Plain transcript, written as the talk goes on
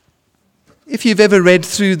If you've ever read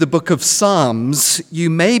through the book of Psalms, you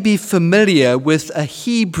may be familiar with a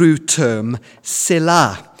Hebrew term,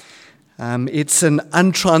 Selah. It's an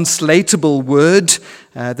untranslatable word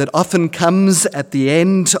that often comes at the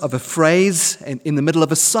end of a phrase in the middle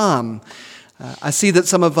of a psalm. I see that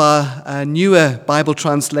some of our newer Bible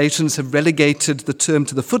translations have relegated the term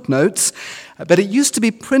to the footnotes, but it used to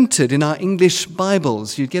be printed in our English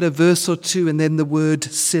Bibles. You'd get a verse or two and then the word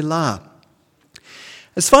Selah.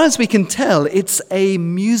 As far as we can tell, it's a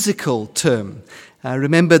musical term.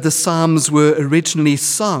 Remember, the Psalms were originally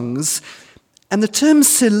songs, and the term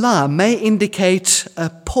Selah may indicate a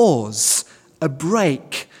pause, a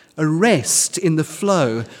break, a rest in the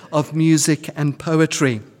flow of music and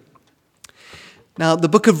poetry. Now, the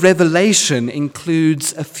book of Revelation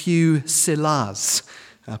includes a few Selahs,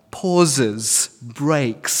 pauses,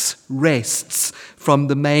 breaks, rests from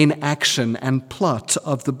the main action and plot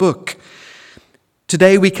of the book.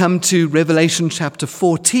 Today we come to Revelation chapter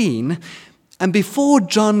 14, and before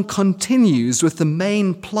John continues with the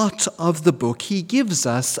main plot of the book, he gives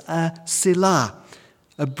us a Selah,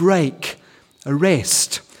 a break, a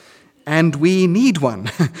rest. And we need one.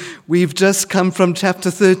 We've just come from chapter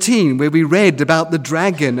 13, where we read about the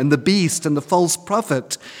dragon and the beast and the false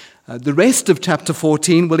prophet. The rest of chapter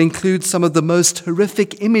 14 will include some of the most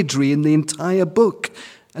horrific imagery in the entire book.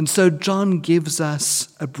 And so John gives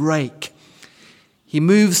us a break. He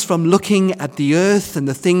moves from looking at the earth and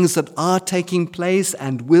the things that are taking place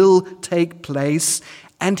and will take place,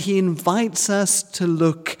 and he invites us to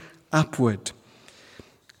look upward.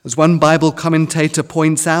 As one Bible commentator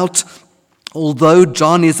points out, although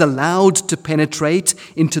John is allowed to penetrate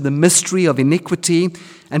into the mystery of iniquity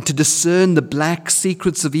and to discern the black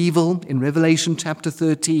secrets of evil in Revelation chapter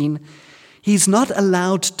 13, he's not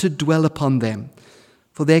allowed to dwell upon them.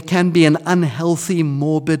 For there can be an unhealthy,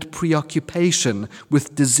 morbid preoccupation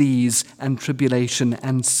with disease and tribulation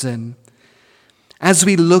and sin. As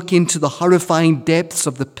we look into the horrifying depths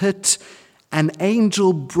of the pit, an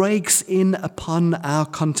angel breaks in upon our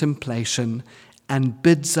contemplation and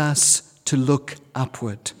bids us to look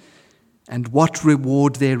upward. And what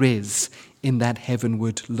reward there is in that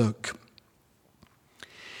heavenward look.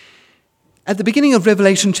 At the beginning of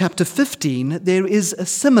Revelation chapter 15, there is a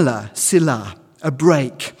similar Selah, a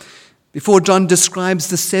break. Before John describes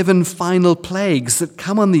the 7 final plagues that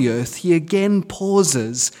come on the earth, he again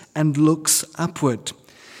pauses and looks upward.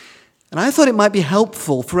 And I thought it might be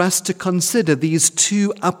helpful for us to consider these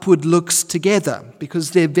 2 upward looks together, because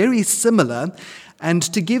they're very similar, and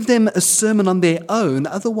to give them a sermon on their own,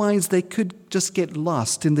 otherwise they could just get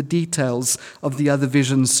lost in the details of the other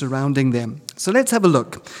visions surrounding them. So let's have a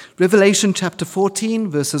look. Revelation chapter 14,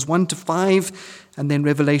 verses 1 to 5, and then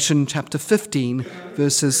Revelation chapter 15,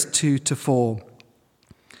 verses 2 to 4.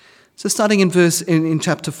 So starting in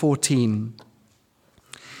chapter 14.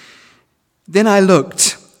 Then I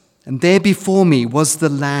looked, and there before me was the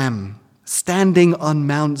Lamb, standing on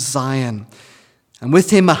Mount Zion, and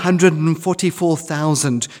with him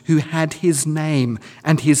 144,000 who had his name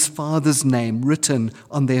and his Father's name written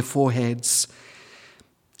on their foreheads.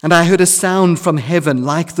 And I heard a sound from heaven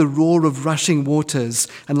like the roar of rushing waters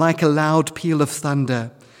and like a loud peal of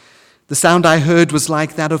thunder. The sound I heard was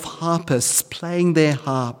like that of harpists playing their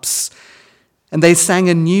harps. And they sang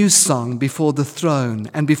a new song before the throne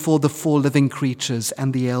and before the 4 living creatures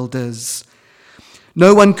and the elders.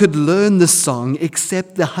 No one could learn the song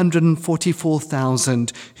except the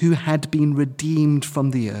 144,000 who had been redeemed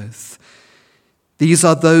from the earth. These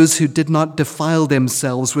are those who did not defile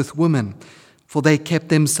themselves with women, for they kept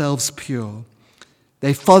themselves pure.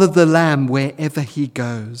 They followed the Lamb wherever he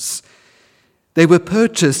goes. They were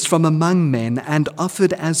purchased from among men and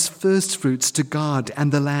offered as firstfruits to God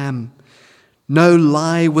and the Lamb. No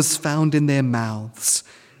lie was found in their mouths.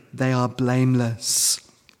 They are blameless.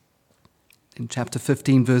 In chapter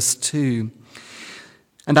 15, verse 2,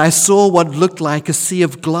 and I saw what looked like a sea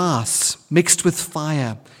of glass mixed with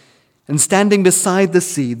fire, and standing beside the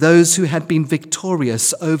sea, those who had been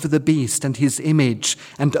victorious over the beast and his image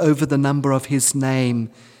and over the number of his name.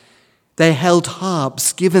 They held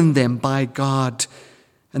harps given them by God,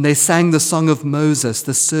 and they sang the song of Moses,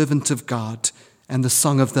 the servant of God, and the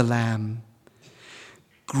song of the Lamb.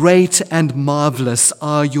 Great and marvelous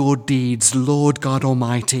are your deeds, Lord God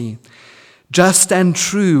Almighty. Just and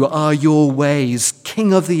true are your ways,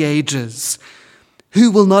 King of the ages.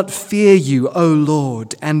 Who will not fear you, O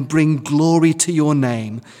Lord, and bring glory to your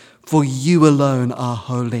name? For you alone are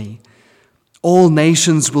holy. All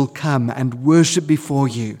nations will come and worship before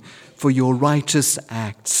you, for your righteous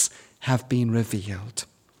acts have been revealed.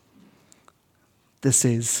 This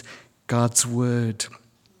is God's word.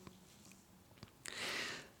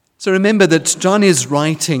 So remember that John is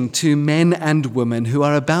writing to men and women who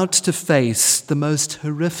are about to face the most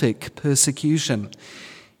horrific persecution.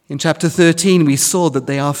 In chapter 13, we saw that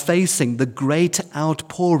they are facing the great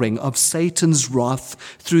outpouring of Satan's wrath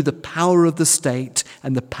through the power of the state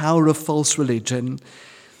and the power of false religion.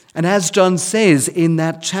 And as John says in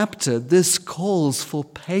that chapter, this calls for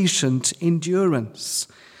patient endurance.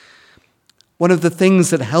 One of the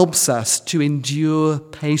things that helps us to endure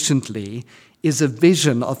patiently is a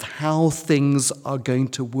vision of how things are going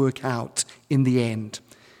to work out in the end,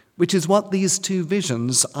 which is what these two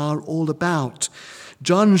visions are all about.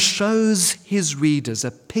 John shows his readers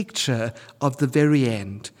a picture of the very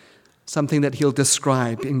end, something that he'll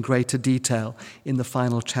describe in greater detail in the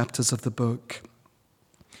final chapters of the book.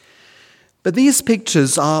 But these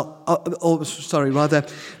pictures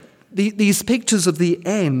these pictures of the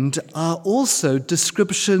end are also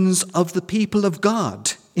descriptions of the people of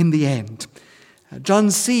God in the end.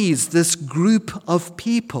 John sees this group of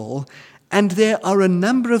people, and there are a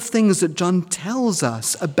number of things that John tells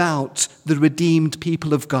us about the redeemed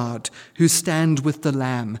people of God who stand with the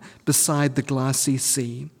Lamb beside the glassy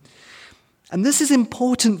sea. And this is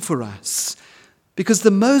important for us because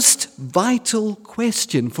the most vital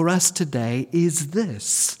question for us today is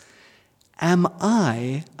this: am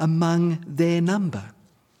I among their number?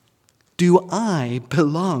 Do I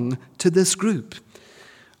belong to this group?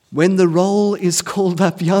 When the roll is called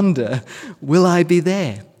up yonder, will I be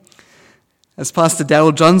there? As Pastor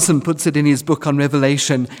Darrell Johnson puts it in his book on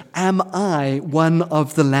Revelation, am I one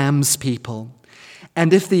of the Lamb's people?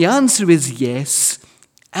 And if the answer is yes,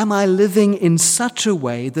 am I living in such a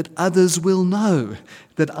way that others will know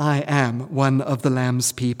that I am one of the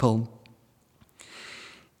Lamb's people?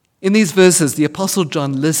 In these verses, the Apostle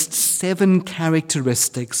John lists 7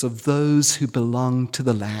 characteristics of those who belong to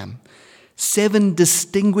the Lamb. 7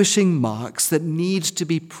 distinguishing marks that need to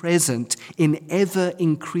be present in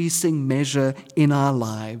ever-increasing measure in our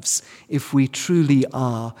lives if we truly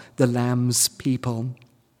are the Lamb's people.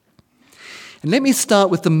 And let me start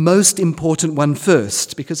with the most important one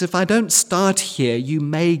first, because if I don't start here, you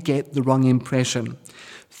may get the wrong impression.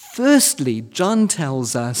 Firstly, John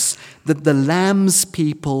tells us that the Lamb's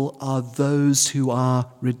people are those who are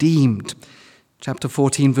redeemed. Chapter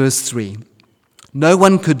 14, verse 3. No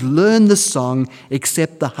one could learn the song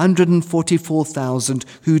except the 144,000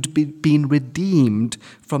 who'd been redeemed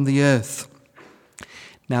from the earth.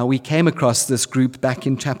 Now, we came across this group back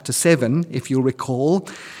in chapter 7, if you'll recall.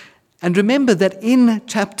 And remember that in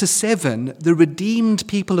chapter 7, the redeemed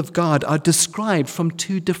people of God are described from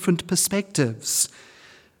 2 different perspectives.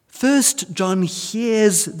 First, John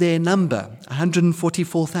hears their number,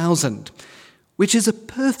 144,000, which is a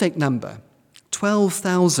perfect number.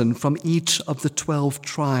 12,000 from each of the 12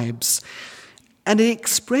 tribes. And it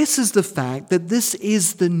expresses the fact that this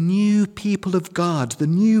is the new people of God, the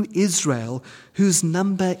new Israel, whose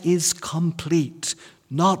number is complete.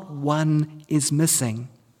 Not one is missing.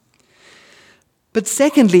 But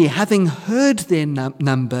secondly, having heard their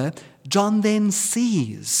number, John then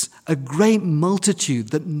sees a great multitude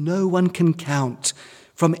that no one can count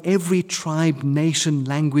from every tribe, nation,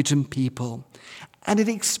 language, and people. And it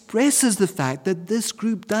expresses the fact that this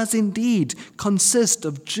group does indeed consist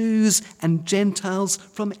of Jews and Gentiles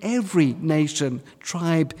from every nation,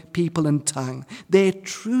 tribe, people, and tongue. Their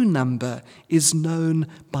true number is known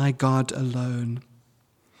by God alone.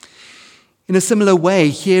 In a similar way,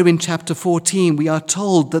 here in chapter 14, we are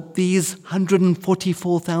told that these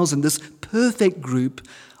 144,000, this perfect group,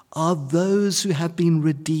 are those who have been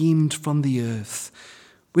redeemed from the earth,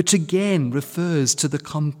 which again refers to the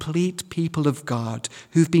complete people of God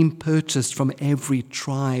who've been purchased from every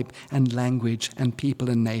tribe and language and people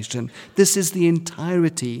and nation. This is the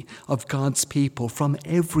entirety of God's people from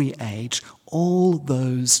every age, all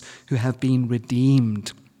those who have been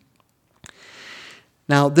redeemed.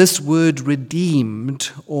 Now, this word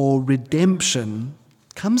redeemed or redemption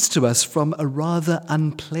comes to us from a rather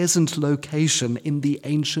unpleasant location in the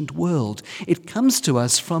ancient world. It comes to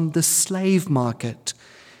us from the slave market.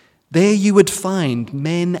 There you would find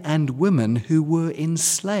men and women who were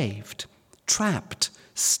enslaved, trapped,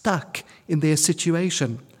 stuck in their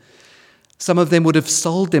situation. Some of them would have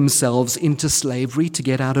sold themselves into slavery to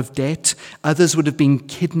get out of debt. Others would have been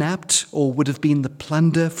kidnapped or would have been the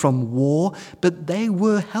plunder from war, but they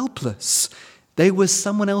were helpless. They were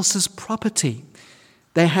someone else's property.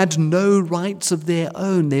 They had no rights of their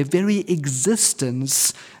own. Their very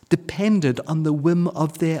existence depended on the whim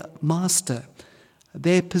of their master.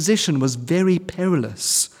 Their position was very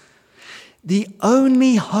perilous. The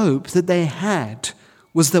only hope that they had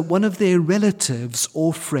was that one of their relatives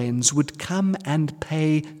or friends would come and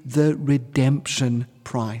pay the redemption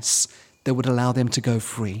price that would allow them to go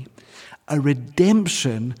free. A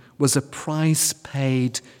redemption was a price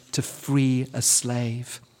paid to free a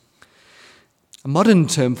slave. A modern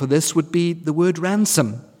term for this would be the word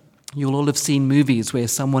ransom. You'll all have seen movies where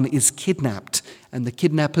someone is kidnapped and the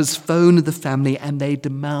kidnappers phone the family and they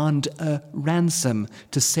demand a ransom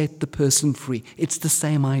to set the person free. It's the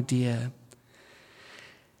same idea.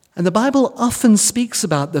 And the Bible often speaks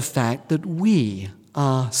about the fact that we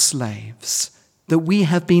are slaves, that we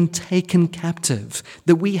have been taken captive,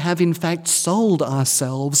 that we have in fact sold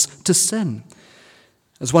ourselves to sin.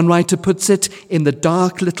 As one writer puts it, in the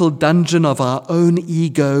dark little dungeon of our own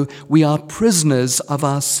ego, we are prisoners of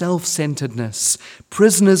our self-centeredness,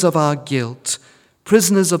 prisoners of our guilt,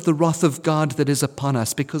 prisoners of the wrath of God that is upon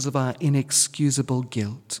us because of our inexcusable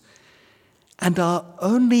guilt. And our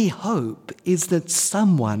only hope is that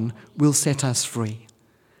someone will set us free.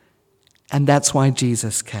 And that's why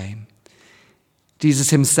Jesus came.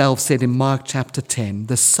 Jesus himself said in Mark chapter 10,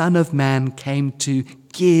 the Son of Man came to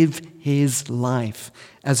give his life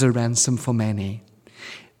as a ransom for many.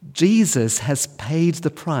 Jesus has paid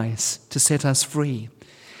the price to set us free.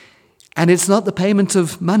 And it's not the payment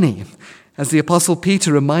of money. As the Apostle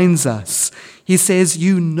Peter reminds us, he says,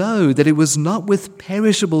 you know that it was not with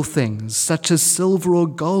perishable things, such as silver or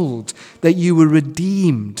gold, that you were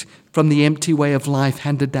redeemed from the empty way of life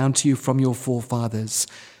handed down to you from your forefathers,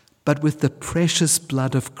 but with the precious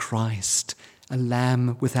blood of Christ, a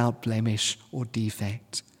lamb without blemish or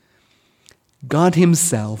defect. God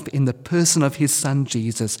himself, in the person of his Son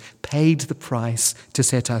Jesus, paid the price to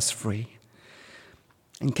set us free.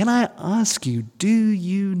 And can I ask you, do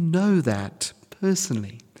you know that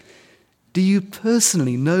personally? Do you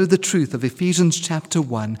personally know the truth of Ephesians chapter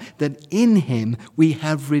 1, that in him we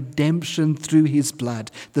have redemption through his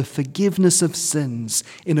blood, the forgiveness of sins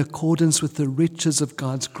in accordance with the riches of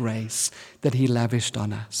God's grace that he lavished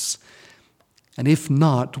on us? And if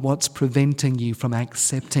not, what's preventing you from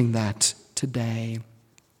accepting that today?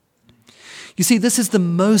 You see, this is the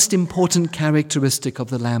most important characteristic of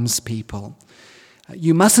the Lamb's people.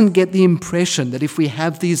 You mustn't get the impression that if we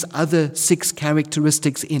have these other 6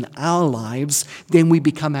 characteristics in our lives, then we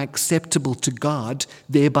become acceptable to God,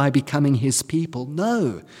 thereby becoming his people.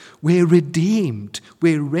 No, we're redeemed,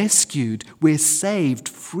 we're rescued, we're saved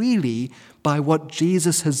freely by what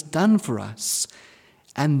Jesus has done for us.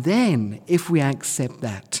 And then, if we accept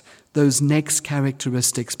that, those next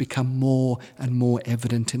characteristics become more and more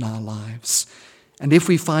evident in our lives. And if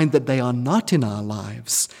we find that they are not in our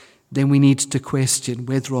lives, then we need to question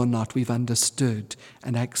whether or not we've understood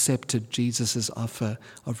and accepted Jesus' offer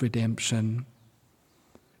of redemption.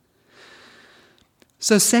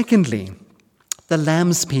 So secondly, the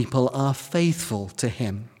Lamb's people are faithful to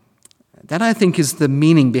him. That, I think, is the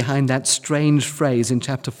meaning behind that strange phrase in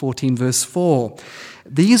chapter 14, verse 4.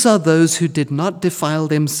 These are those who did not defile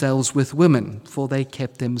themselves with women, for they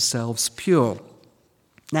kept themselves pure.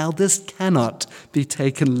 Now, this cannot be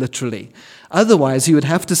taken literally. Otherwise, you would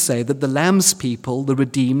have to say that the Lamb's people, the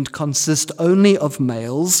redeemed, consist only of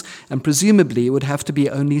males, and presumably it would have to be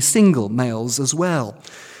only single males as well.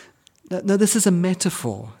 No, this is a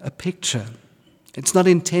metaphor, a picture. It's not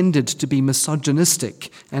intended to be misogynistic,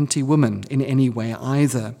 anti-woman in any way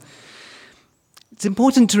either. It's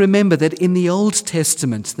important to remember that in the Old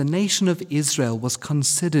Testament, the nation of Israel was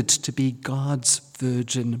considered to be God's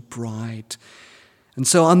virgin bride. And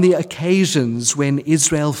so on the occasions when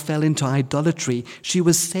Israel fell into idolatry, she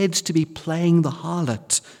was said to be playing the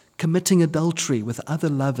harlot, committing adultery with other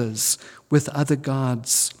lovers, with other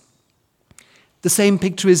gods. The same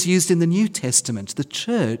picture is used in the New Testament. The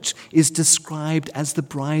church is described as the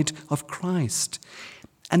bride of Christ.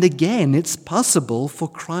 And again, it's possible for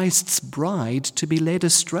Christ's bride to be led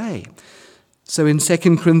astray. So in 2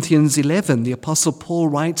 Corinthians 11, the Apostle Paul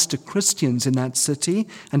writes to Christians in that city,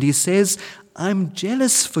 and he says, I'm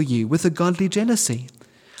jealous for you with a godly jealousy.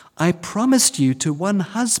 I promised you to one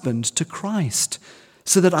husband, to Christ,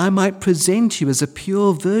 so that I might present you as a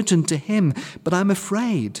pure virgin to him. But I'm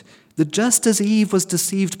afraid that just as Eve was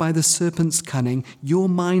deceived by the serpent's cunning, your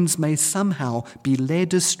minds may somehow be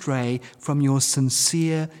led astray from your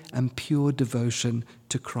sincere and pure devotion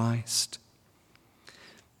to Christ.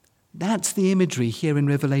 That's the imagery here in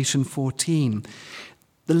Revelation 14.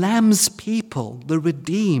 The Lamb's people, the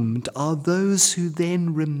redeemed, are those who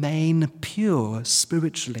then remain pure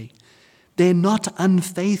spiritually. They're not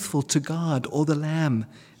unfaithful to God or the Lamb.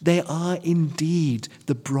 They are indeed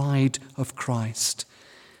the bride of Christ.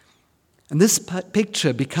 And this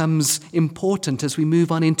picture becomes important as we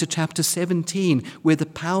move on into chapter 17, where the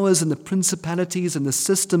powers and the principalities and the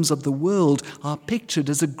systems of the world are pictured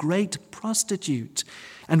as a great prostitute.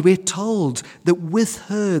 And we're told that with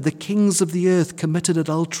her the kings of the earth committed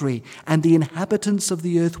adultery, and the inhabitants of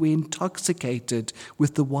the earth were intoxicated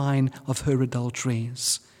with the wine of her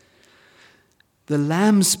adulteries. The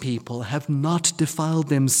Lamb's people have not defiled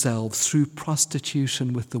themselves through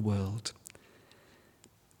prostitution with the world.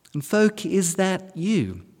 And folk, is that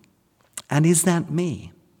you? And is that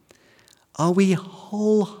me? Are we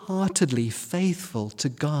wholeheartedly faithful to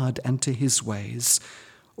God and to his ways?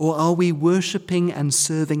 Or are we worshipping and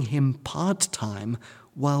serving him part-time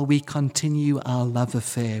while we continue our love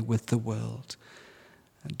affair with the world?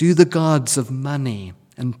 Do the gods of money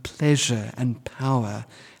and pleasure and power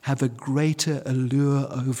have a greater allure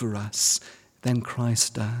over us than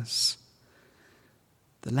Christ does?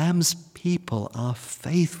 The Lamb's people are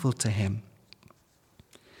faithful to him.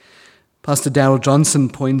 Pastor Darrell Johnson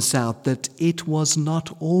points out that it was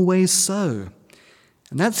not always so.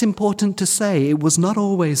 And that's important to say. It was not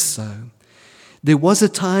always so. There was a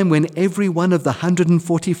time when every one of the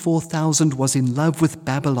 144,000 was in love with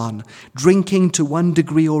Babylon, drinking to one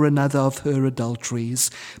degree or another of her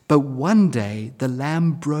adulteries. But one day the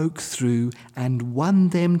Lamb broke through and won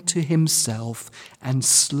them to himself, and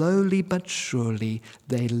slowly but surely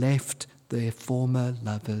they left their former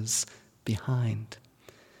lovers behind.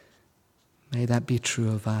 May that be true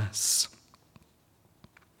of us.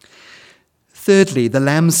 Thirdly, the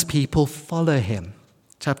Lamb's people follow him.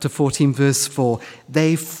 Chapter 14, verse 4,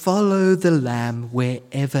 they follow the Lamb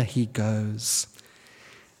wherever he goes.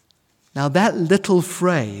 Now that little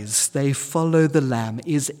phrase, they follow the Lamb,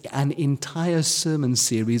 is an entire sermon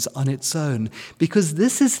series on its own, because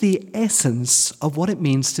this is the essence of what it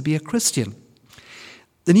means to be a Christian.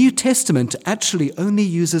 The New Testament actually only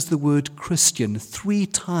uses the word Christian 3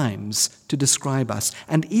 times to describe us,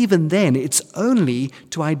 and even then it's only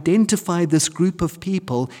to identify this group of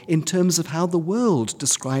people in terms of how the world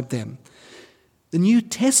described them. The New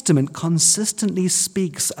Testament consistently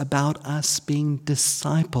speaks about us being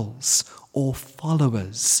disciples or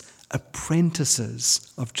followers,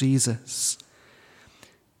 apprentices of Jesus.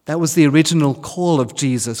 That was the original call of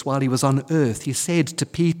Jesus while he was on earth. He said to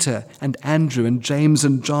Peter and Andrew and James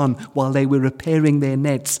and John while they were repairing their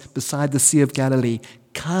nets beside the Sea of Galilee,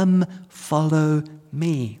 "Come, follow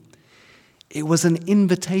me." It was an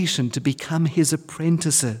invitation to become his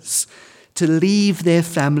apprentices, to leave their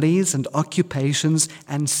families and occupations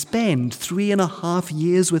and spend 3.5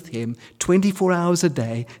 years with him, 24 hours a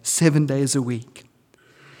day, 7 days a week.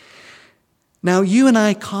 Now, you and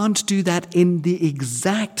I can't do that in the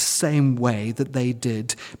exact same way that they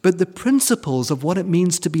did, but the principles of what it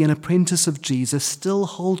means to be an apprentice of Jesus still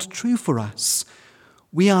hold true for us.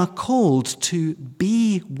 We are called to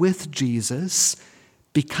be with Jesus,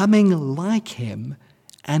 becoming like him,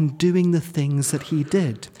 and doing the things that he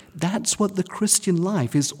did. That's what the Christian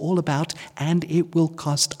life is all about, and it will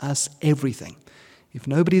cost us everything. If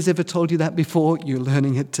nobody's ever told you that before, you're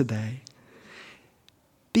learning it today.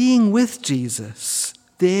 Being with Jesus,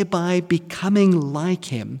 thereby becoming like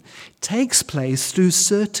him, takes place through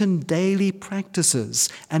certain daily practices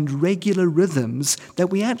and regular rhythms that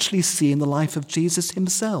we actually see in the life of Jesus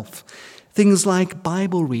himself. Things like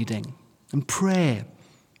Bible reading and prayer,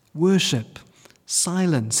 worship,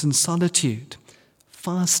 silence and solitude,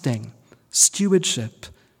 fasting, stewardship,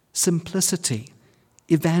 simplicity,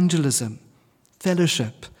 evangelism,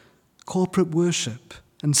 fellowship, corporate worship,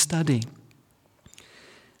 and study.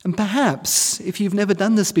 And perhaps, if you've never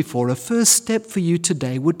done this before, a first step for you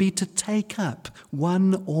today would be to take up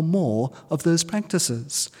one or more of those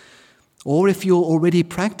practices. Or if you're already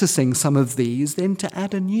practicing some of these, then to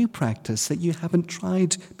add a new practice that you haven't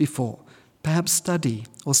tried before. Perhaps study,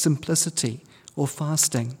 or simplicity, or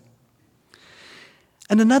fasting.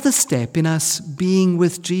 And another step in us being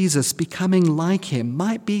with Jesus, becoming like him,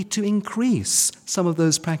 might be to increase some of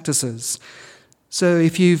those practices. So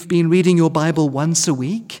if you've been reading your Bible once a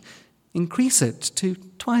week, increase it to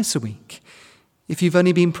twice a week. If you've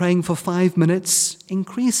only been praying for 5 minutes,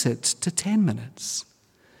 increase it to 10 minutes.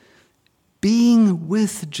 Being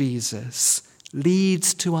with Jesus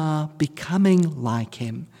leads to our becoming like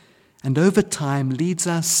him, and over time leads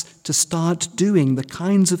us to start doing the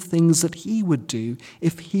kinds of things that he would do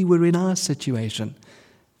if he were in our situation.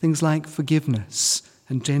 Things like forgiveness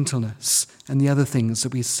and gentleness and the other things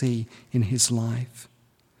that we see in his life.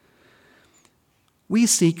 We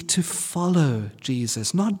seek to follow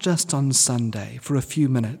Jesus, not just on Sunday for a few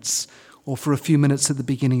minutes or for a few minutes at the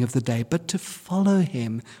beginning of the day, but to follow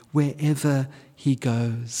him wherever he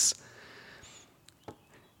goes.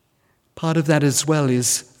 Part of that as well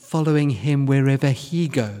is following him wherever he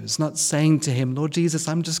goes, not saying to him, Lord Jesus,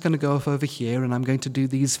 I'm just going to go off over here and I'm going to do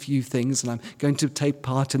these few things and I'm going to take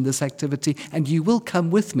part in this activity and you will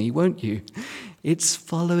come with me, won't you? It's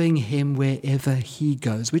following him wherever he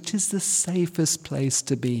goes, which is the safest place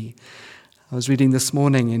to be. I was reading this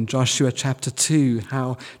morning in Joshua chapter 2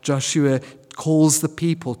 how Joshua calls the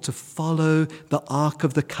people to follow the Ark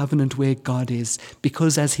of the Covenant where God is,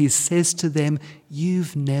 because as he says to them,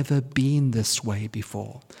 you've never been this way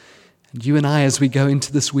before. And you and I, as we go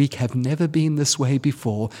into this week, have never been this way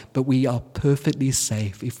before, but we are perfectly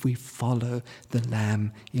safe if we follow the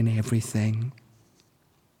Lamb in everything.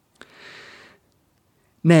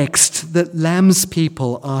 Next, the Lamb's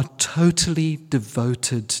people are totally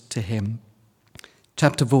devoted to him.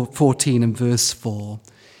 Chapter 14 and verse 4.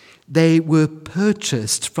 They were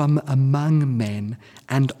purchased from among men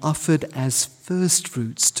and offered as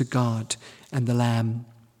firstfruits to God and the Lamb.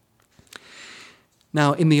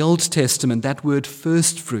 Now, in the Old Testament, that word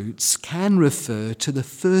firstfruits can refer to the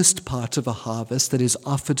first part of a harvest that is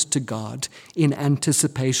offered to God in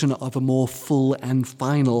anticipation of a more full and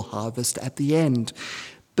final harvest at the end.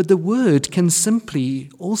 But the word can simply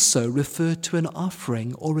also refer to an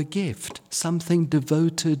offering or a gift, something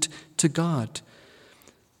devoted to God.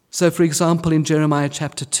 So, for example, in Jeremiah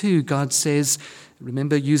chapter 2, God says,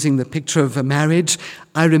 remember using the picture of a marriage,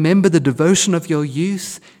 I remember the devotion of your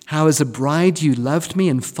youth, how as a bride you loved me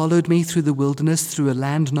and followed me through the wilderness, through a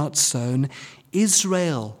land not sown.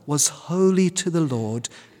 Israel was holy to the Lord,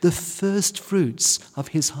 the first fruits of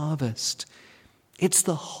his harvest. It's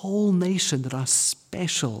the whole nation that are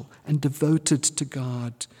special and devoted to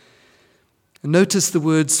God. And notice the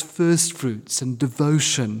words first fruits and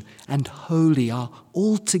devotion and holy are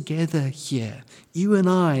all together here. You and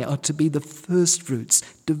I are to be the first fruits,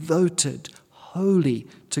 devoted, holy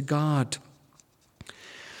to God.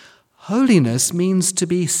 Holiness means to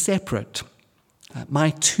be separate.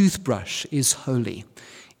 My toothbrush is holy.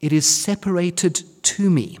 It is separated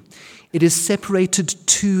to me. It is separated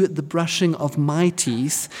to the brushing of my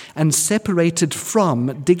teeth and separated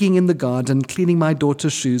from digging in the garden, cleaning my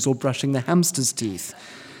daughter's shoes, or brushing the hamster's teeth.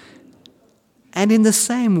 And in the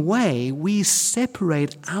same way, we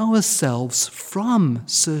separate ourselves from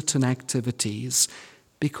certain activities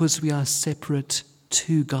because we are separate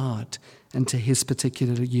to God and to his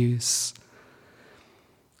particular use.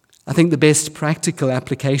 I think the best practical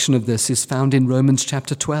application of this is found in Romans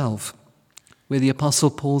chapter 12. Where the Apostle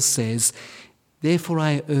Paul says, therefore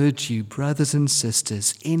I urge you, brothers and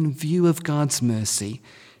sisters, in view of God's mercy,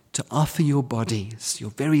 to offer your bodies,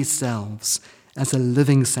 your very selves, as a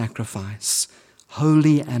living sacrifice,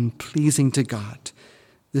 holy and pleasing to God.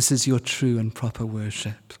 This is your true and proper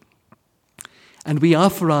worship. And we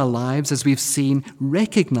offer our lives, as we've seen,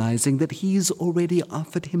 recognizing that he's already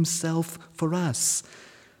offered himself for us.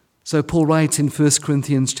 So Paul writes in 1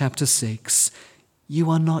 Corinthians chapter 6, you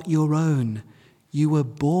are not your own. You were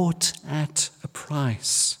bought at a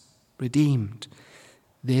price, redeemed.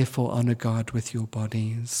 Therefore, honor God with your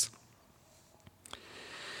bodies.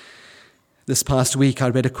 This past week, I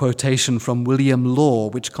read a quotation from William Law,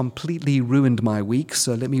 which completely ruined my week,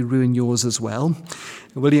 so let me ruin yours as well.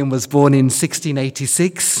 William was born in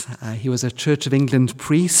 1686. He was a Church of England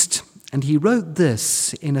priest, and he wrote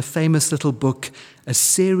this in a famous little book, A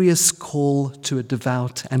Serious Call to a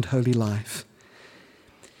Devout and Holy Life.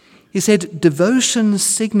 He said, devotion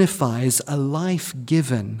signifies a life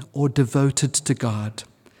given or devoted to God.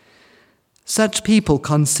 Such people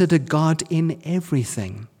consider God in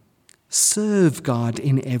everything, serve God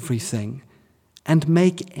in everything, and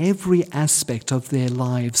make every aspect of their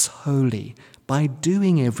lives holy by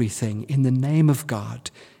doing everything in the name of God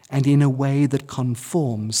and in a way that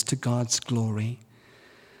conforms to God's glory.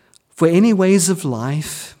 For any ways of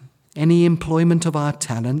life, any employment of our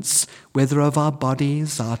talents, whether of our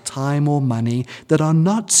bodies, our time or money, that are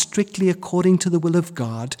not strictly according to the will of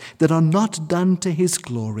God, that are not done to his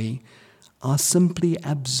glory, are simply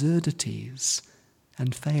absurdities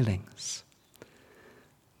and failings.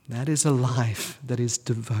 That is a life that is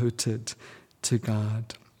devoted to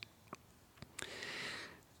God.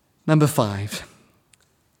 Number 5,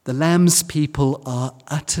 the Lamb's people are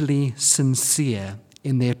utterly sincere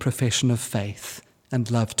in their profession of faith and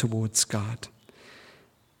love towards God.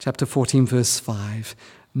 Chapter 14, verse 5,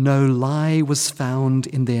 no lie was found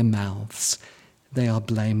in their mouths. They are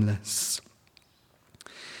blameless.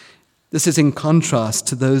 This is in contrast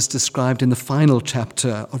to those described in the final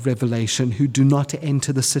chapter of Revelation who do not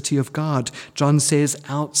enter the city of God. John says,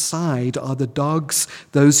 outside are the dogs,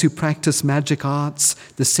 those who practice magic arts,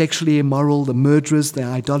 the sexually immoral, the murderers, the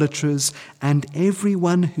idolaters, and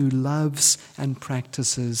everyone who loves and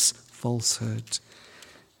practices falsehood.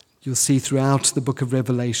 You'll see throughout the book of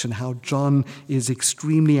Revelation how John is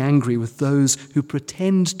extremely angry with those who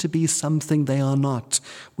pretend to be something they are not,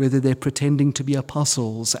 whether they're pretending to be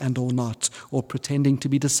apostles and or not, or pretending to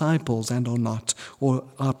be disciples and or not, or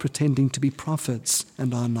are pretending to be prophets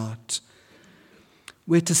and are not.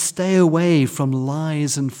 We're to stay away from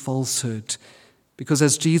lies and falsehood, because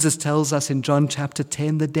as Jesus tells us in John chapter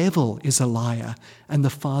 10, the devil is a liar and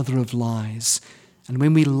the father of lies. And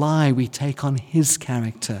when we lie, we take on his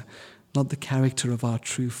character, not the character of our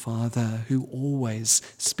true Father, who always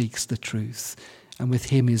speaks the truth, and with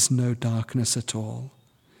him is no darkness at all.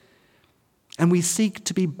 And we seek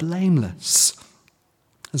to be blameless.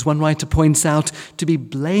 As one writer points out, to be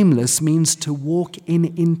blameless means to walk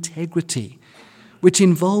in integrity, which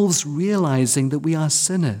involves realizing that we are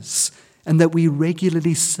sinners and that we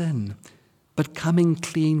regularly sin, but coming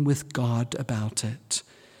clean with God about it.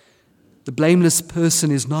 The blameless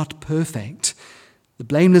person is not perfect. The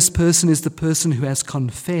blameless person is the person who has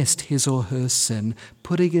confessed his or her sin,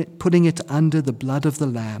 putting it under the blood of the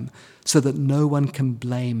Lamb so that no one can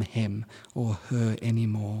blame him or her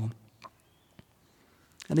anymore.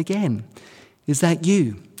 And again, is that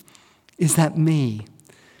you? Is that me?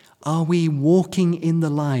 Are we walking in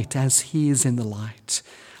the light as he is in the light?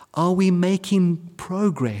 Are we making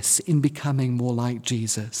progress in becoming more like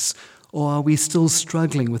Jesus? Or are we still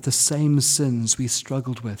struggling with the same sins we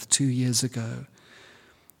struggled with 2 years ago?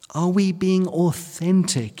 Are we being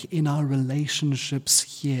authentic in our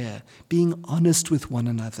relationships here, being honest with one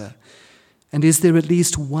another? And is there at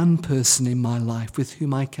least one person in my life with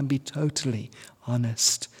whom I can be totally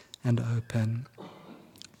honest and open?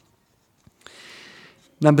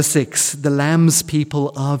 Number 6, the Lamb's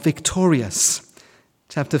people are victorious.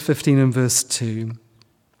 Chapter 15 and verse 2.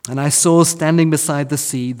 And I saw standing beside the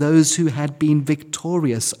sea those who had been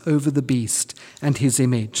victorious over the beast and his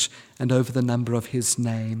image and over the number of his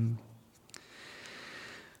name.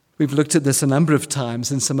 We've looked at this a number of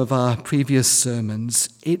times in some of our previous sermons.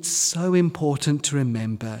 It's so important to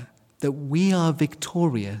remember that we are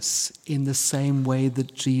victorious in the same way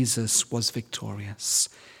that Jesus was victorious.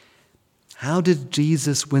 How did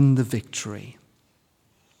Jesus win the victory?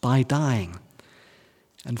 By dying.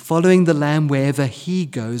 And following the Lamb wherever he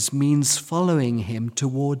goes means following him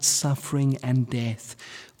towards suffering and death.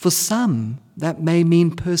 For some, that may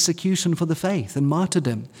mean persecution for the faith and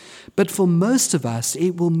martyrdom. But for most of us,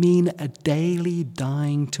 it will mean a daily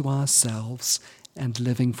dying to ourselves and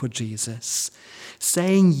living for Jesus.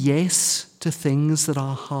 Saying yes to things that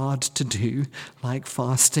are hard to do, like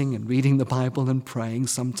fasting and reading the Bible and praying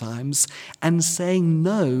sometimes, and saying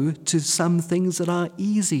no to some things that are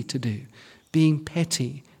easy to do, being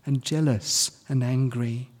petty and jealous and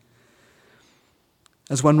angry.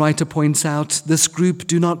 As one writer points out, this group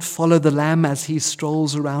do not follow the Lamb as he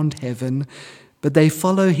strolls around heaven, but they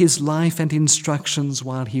follow his life and instructions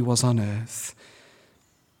while he was on earth.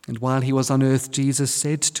 And while he was on earth, Jesus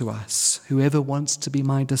said to us, "Whoever wants to be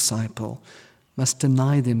my disciple must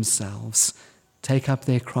deny themselves, take up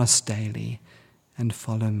their cross daily, and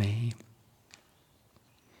follow me."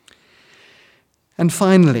 And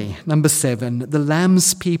finally, number 7, the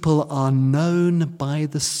Lamb's people are known by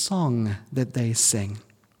the song that they sing.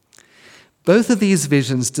 Both of these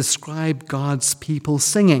visions describe God's people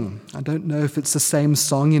singing. I don't know if it's the same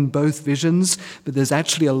song in both visions, but there's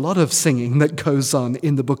actually a lot of singing that goes on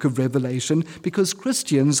in the book of Revelation because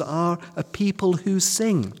Christians are a people who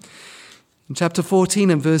sing. In chapter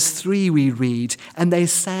 14 and verse 3 we read, "And they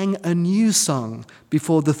sang a new song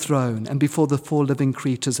before the throne and before the 4 living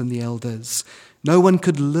creatures and the elders. No one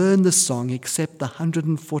could learn the song except the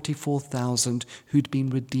 144,000 who'd been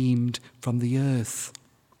redeemed from the earth."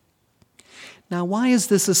 Now, why is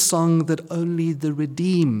this a song that only the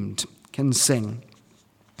redeemed can sing?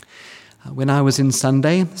 When I was in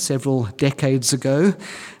Sunday several decades ago,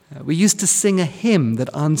 we used to sing a hymn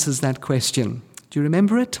that answers that question. Do you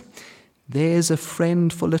remember it? "There's a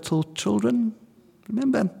friend for little children."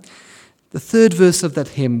 Remember? The 3rd verse of that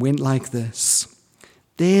hymn went like this.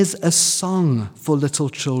 "There's a song for little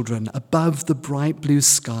children above the bright blue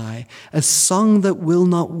sky, a song that will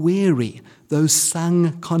not weary, though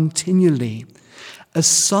sung continually, a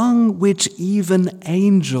song which even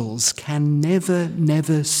angels can never,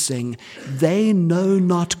 never sing. They know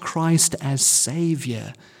not Christ as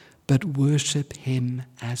Savior, but worship him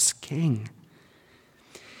as King."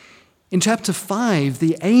 In chapter 5,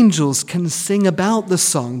 the angels can sing about the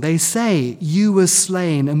song. They say, "You were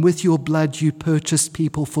slain, and with your blood you purchased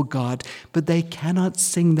people for God." But they cannot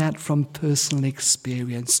sing that from personal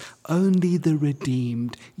experience. Only the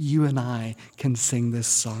redeemed, you and I, can sing this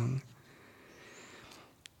song.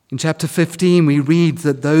 In chapter 15, we read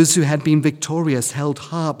that those who had been victorious held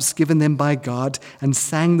harps given them by God and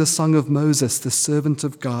sang the song of Moses, the servant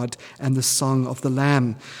of God, and the song of the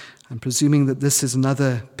Lamb. I'm presuming that this is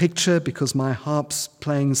another picture because my harp's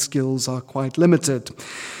playing skills are quite limited.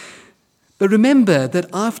 But remember that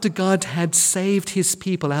after God had saved his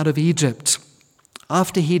people out of Egypt,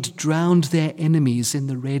 after he'd drowned their enemies in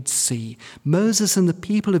the Red Sea, Moses and the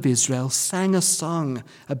people of Israel sang a song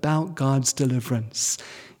about God's deliverance.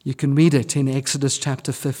 You can read it in Exodus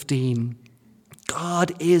chapter 15.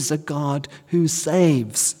 God is a God who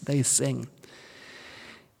saves, they sing.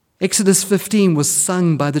 Exodus 15 was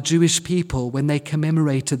sung by the Jewish people when they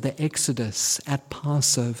commemorated the Exodus at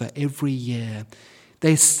Passover every year.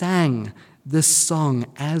 They sang this song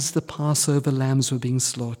as the Passover lambs were being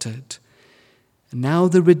slaughtered. And now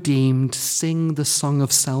the redeemed sing the song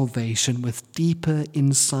of salvation with deeper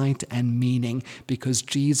insight and meaning because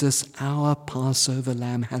Jesus, our Passover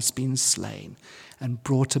lamb, has been slain and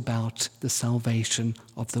brought about the salvation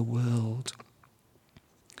of the world.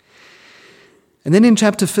 And then in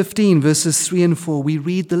chapter 15, verses 3 and 4, we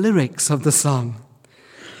read the lyrics of the song.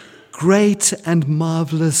 Great and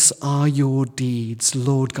marvelous are your deeds,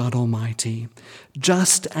 Lord God Almighty.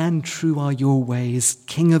 Just and true are your ways,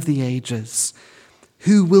 King of the ages.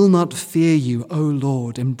 Who will not fear you, O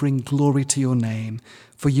Lord, and bring glory to your name,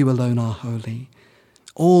 for you alone are holy.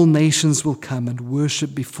 All nations will come and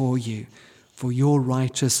worship before you, for your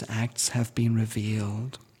righteous acts have been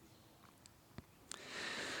revealed.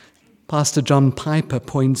 Pastor John Piper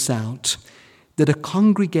points out that a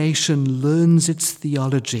congregation learns its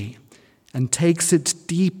theology and takes it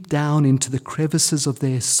deep down into the crevices of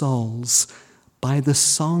their souls by the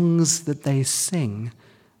songs that they sing,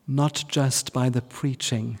 not just by the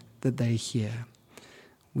preaching that they hear.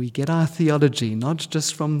 We get our theology not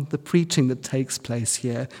just from the preaching that takes place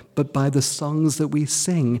here, but by the songs that we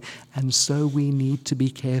sing, and so we need to be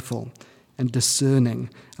careful and discerning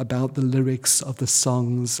about the lyrics of the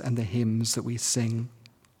songs and the hymns that we sing.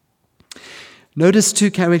 Notice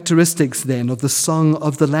two characteristics then of the Song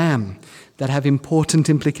of the Lamb that have important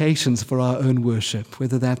implications for our own worship,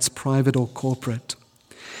 whether that's private or corporate.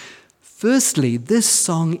 Firstly, this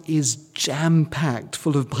song is jam-packed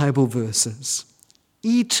full of Bible verses.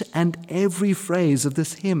 Each and every phrase of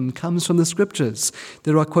this hymn comes from the Scriptures.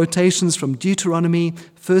 There are quotations from Deuteronomy,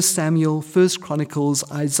 1 Samuel, 1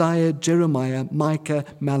 Chronicles, Isaiah, Jeremiah, Micah,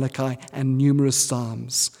 Malachi, and numerous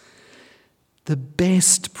Psalms. The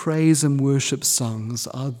best praise and worship songs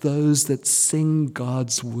are those that sing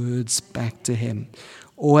God's words back to Him,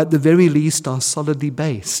 or at the very least are solidly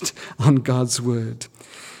based on God's word.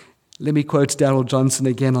 Let me quote Darrell Johnson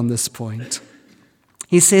again on this point.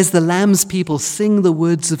 He says, the Lamb's people sing the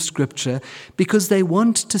words of Scripture because they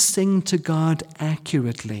want to sing to God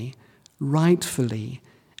accurately, rightfully,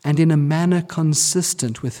 and in a manner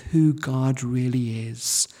consistent with who God really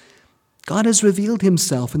is. God has revealed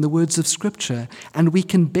himself in the words of Scripture, and we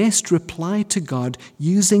can best reply to God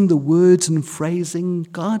using the words and phrasing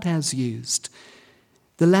God has used.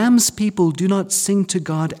 The Lamb's people do not sing to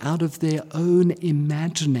God out of their own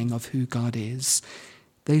imagining of who God is.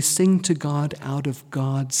 They sing to God out of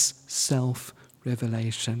God's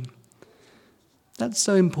self-revelation. That's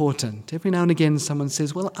so important. Every now and again someone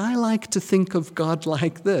says, well, I like to think of God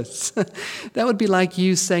like this. That would be like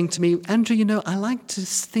you saying to me, Andrew, I like to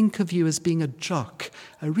think of you as being a jock,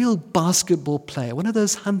 a real basketball player, one of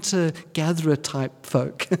those hunter-gatherer type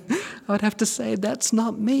folk. I would have to say, that's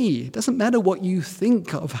not me. It doesn't matter what you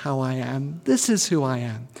think of how I am. This is who I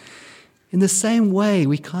am. In the same way,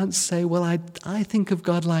 we can't say, well, I think of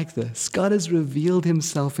God like this. God has revealed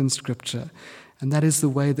himself in Scripture, and that is the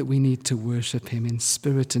way that we need to worship him in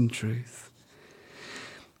spirit and truth.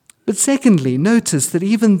 But secondly, notice that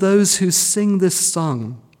even those who sing this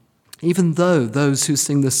song, even though those who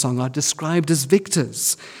sing this song are described as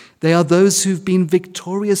victors, they are those who've been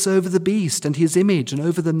victorious over the beast and his image and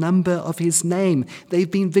over the number of his name. They've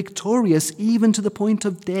been victorious even to the point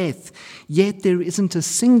of death. Yet there isn't a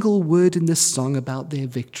single word in this song about their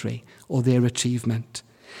victory or their achievement.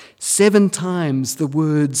 7 times the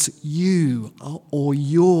words you or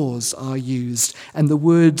yours are used, and the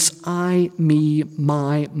words I, me,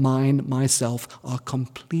 my, mine, myself are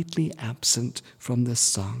completely absent from this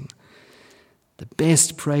song. The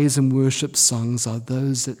best praise and worship songs are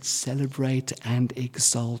those that celebrate and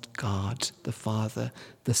exalt God, the Father,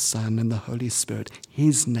 the Son, and the Holy Spirit,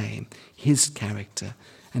 his name, his character,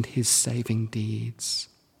 and his saving deeds.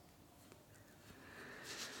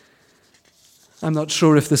 I'm not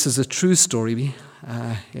sure if this is a true story.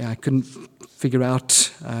 I couldn't figure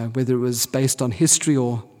out whether it was based on history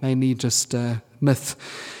or mainly just myth.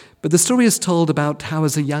 But the story is told about how,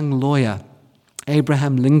 as a young lawyer,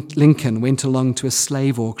 Abraham Lincoln went along to a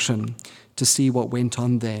slave auction to see what went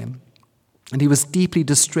on there. And he was deeply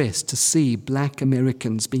distressed to see black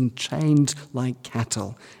Americans being chained like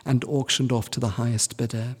cattle and auctioned off to the highest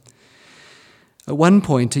bidder. At one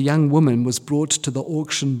point, a young woman was brought to the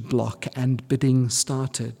auction block and bidding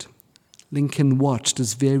started. Lincoln watched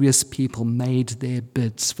as various people made their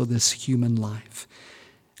bids for this human life.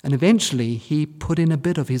 And eventually, he put in a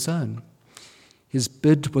bid of his own. His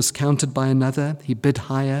bid was counted by another. He bid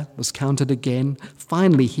higher, was counted again.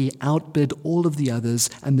 Finally, he outbid all of the others,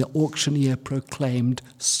 and the auctioneer proclaimed,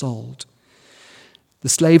 "Sold." The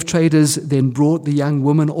slave traders then brought the young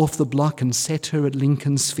woman off the block and set her at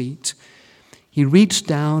Lincoln's feet. He reached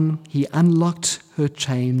down, he unlocked her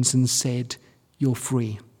chains and said, "You're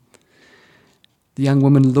free." The young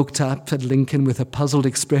woman looked up at Lincoln with a puzzled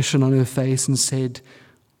expression on her face and said,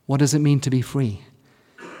 "What does it mean to be free?"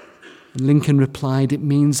 And Lincoln replied, "It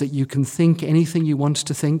means that you can think anything you want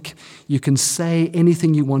to think, you can say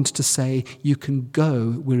anything you want to say, you can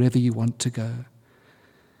go wherever you want to go."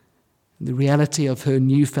 The reality of her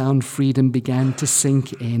newfound freedom began to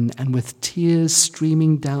sink in, and with tears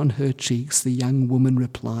streaming down her cheeks, the young woman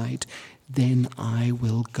replied, "Then I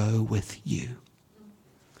will go with you."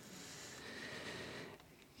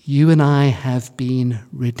 You and I have been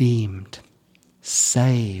redeemed,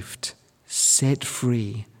 saved, set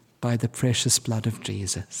free by the precious blood of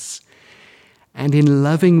Jesus. And in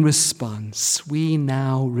loving response, we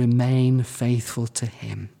now remain faithful to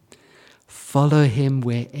him. Follow him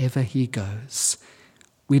wherever he goes.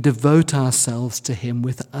 We devote ourselves to him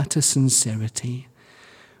with utter sincerity.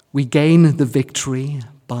 We gain the victory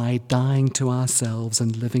by dying to ourselves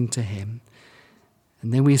and living to him.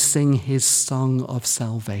 And then we sing his song of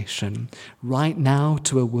salvation, right now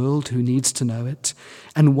to a world who needs to know it,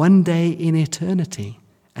 and one day in eternity,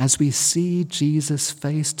 as we see Jesus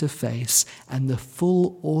face to face and the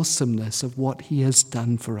full awesomeness of what he has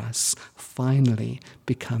done for us finally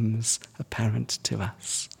becomes apparent to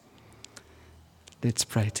us. Let's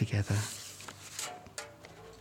pray together.